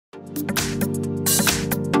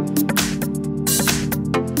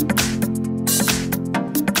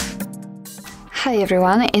Hi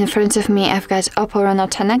everyone, in front of me I've got OPPO Reno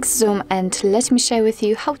 10x Zoom, and let me share with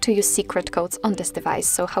you how to use secret codes on this device,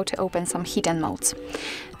 so how to open some hidden modes.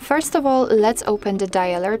 First of all, let's open the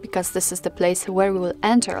dialer, because this is the place where we will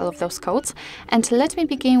enter all of those codes. And let me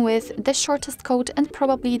begin with the shortest code and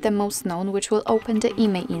probably the most known, which will open the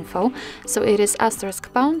email info. So it is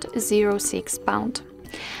 *#06#.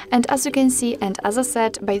 And as you can see, and as I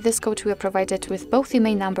said, by this code we are provided with both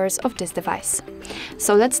email numbers of this device.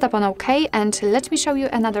 So let's tap on OK, and let me show you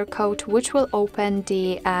another code which will open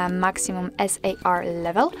the maximum SAR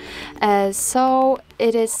level. So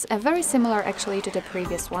it is very similar actually to the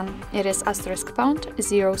previous one. It is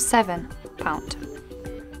 *#07#.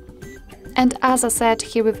 And as I said,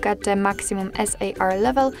 here we've got the maximum SAR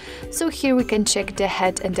level, so here we can check the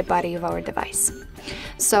head and the body of our device.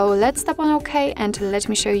 So let's tap on OK, and let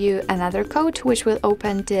me show you another code which will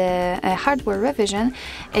open the hardware revision.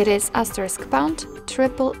 It is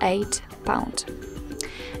 *888#.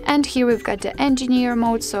 And here we've got the engineer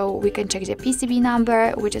mode, so we can check the PCB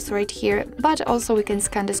number, which is right here, but also we can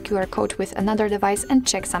scan this QR code with another device and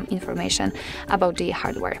check some information about the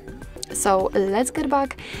hardware. So let's get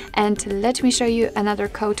back and let me show you another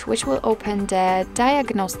code which will open the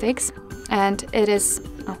diagnostics, and it is,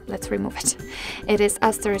 let's remove it. It is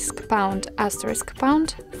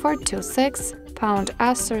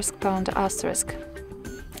 *#426##**.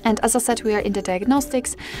 And as I said, we are in the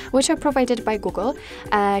diagnostics, which are provided by Google.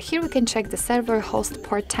 Here we can check the server, host,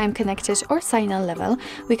 port, time connected, or signal level.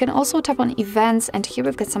 We can also tap on events, and here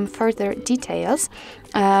we've got some further details.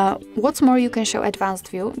 What's more, you can show advanced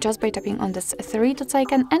view just by tapping on this 3 dots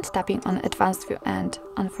icon and tapping on advanced view, and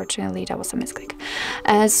unfortunately that was a misclick.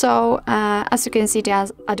 As you can see, the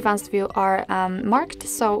advanced view are marked,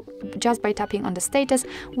 so just by tapping on the status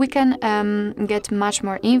we can get much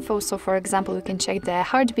more info. So for example, we can check the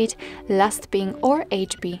heartbeat, last ping, or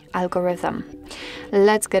HB algorithm.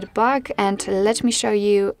 Let's get back and let me show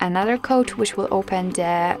you another code which will open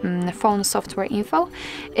the phone software info.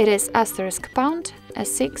 It is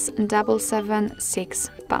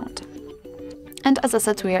 *#67776#. And as I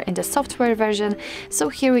said, we are in the software version, so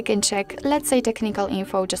here we can check, let's say, technical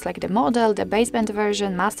info, just like the model, the baseband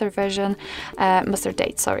version, master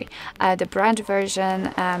date, sorry, the brand version,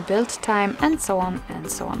 build time, and so on and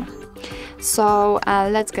so on. So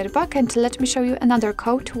let's get back and let me show you another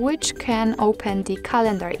code which can open the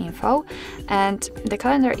calendar info, and the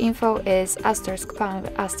calendar info is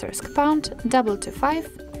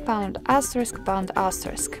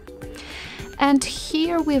 *#225#**. And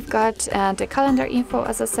here we've got the calendar info,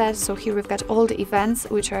 as I said, so here we've got all the events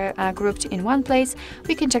which are grouped in one place.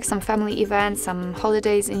 We can check some family events, some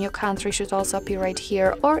holidays in your country should also appear right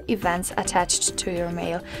here, or events attached to your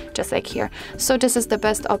mail, just like here. So this is the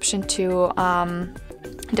best option to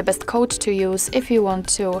the best code to use if you want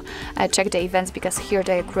to check the events, because here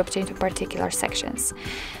they are grouped into particular sections.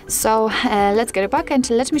 So let's get back and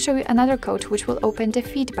let me show you another code which will open the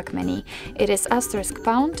feedback menu. It is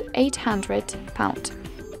 *800#.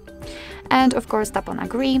 And of course tap on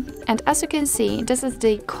agree, and as you can see, this is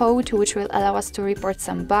the code which will allow us to report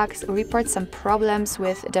some bugs, report some problems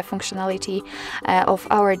with the functionality of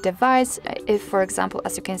our device. If, for example,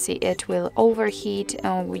 as you can see, it will overheat,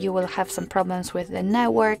 you will have some problems with the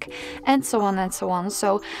network, and so on and so on.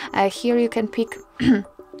 So here you can pick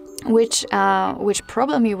which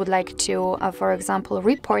problem you would like to, for example,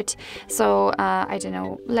 report. So I don't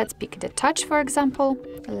know, let's pick the touch, for example.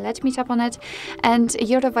 Let me tap on it, and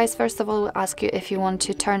your device first of all will ask you if you want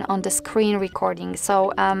to turn on the screen recording.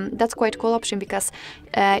 So that's quite a cool option, because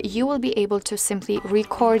you will be able to simply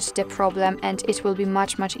record the problem, and it will be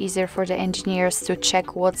much easier for the engineers to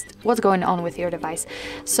check what's going on with your device.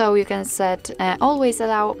 So you can set always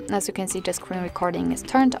allow. As you can see, the screen recording is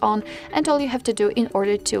turned on, and all you have to do in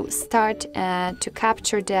order to start to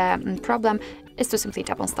capture the problem is to simply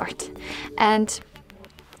tap on start. And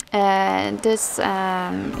this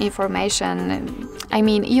information, I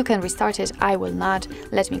mean, you can restart it, I will not.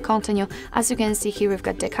 Let me continue. As you can see here, we've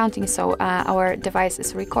got the counting, so our device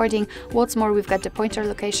is recording. What's more, we've got the pointer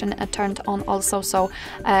location turned on also, so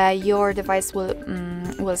your device will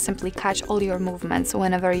simply catch all your movements.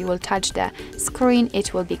 Whenever you will touch the screen,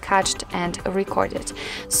 it will be catched and recorded.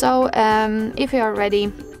 So if you are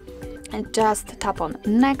ready, and just tap on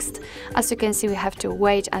next. As you can see, we have to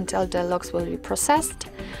wait until the logs will be processed,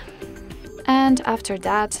 and after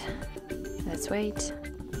that, let's wait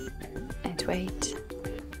and wait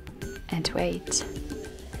and wait.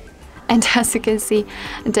 And as you can see,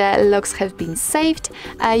 the logs have been saved.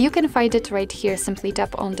 You can find it right here. Simply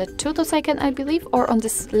tap on the 2 dots icon, I believe, or on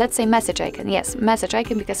this, let's say, message icon. Yes, message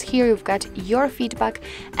icon, because here you've got your feedback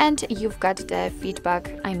and you've got the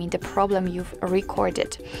feedback, I mean the problem you've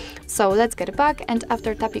recorded. So let's get back, and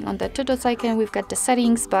after tapping on the 2 dots icon, we've got the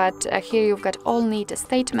settings, but here you've got only the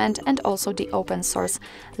statement and also the open source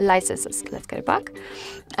licenses. Let's get back.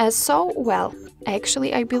 Well,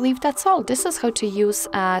 actually, I believe that's all. This is how to use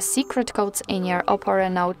secret codes in your OPPO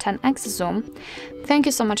Reno 10x zoom. Thank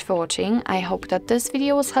you so much for watching. I hope that this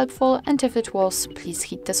video was helpful, and if it was, please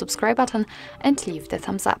hit the subscribe button and leave the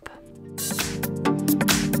thumbs up.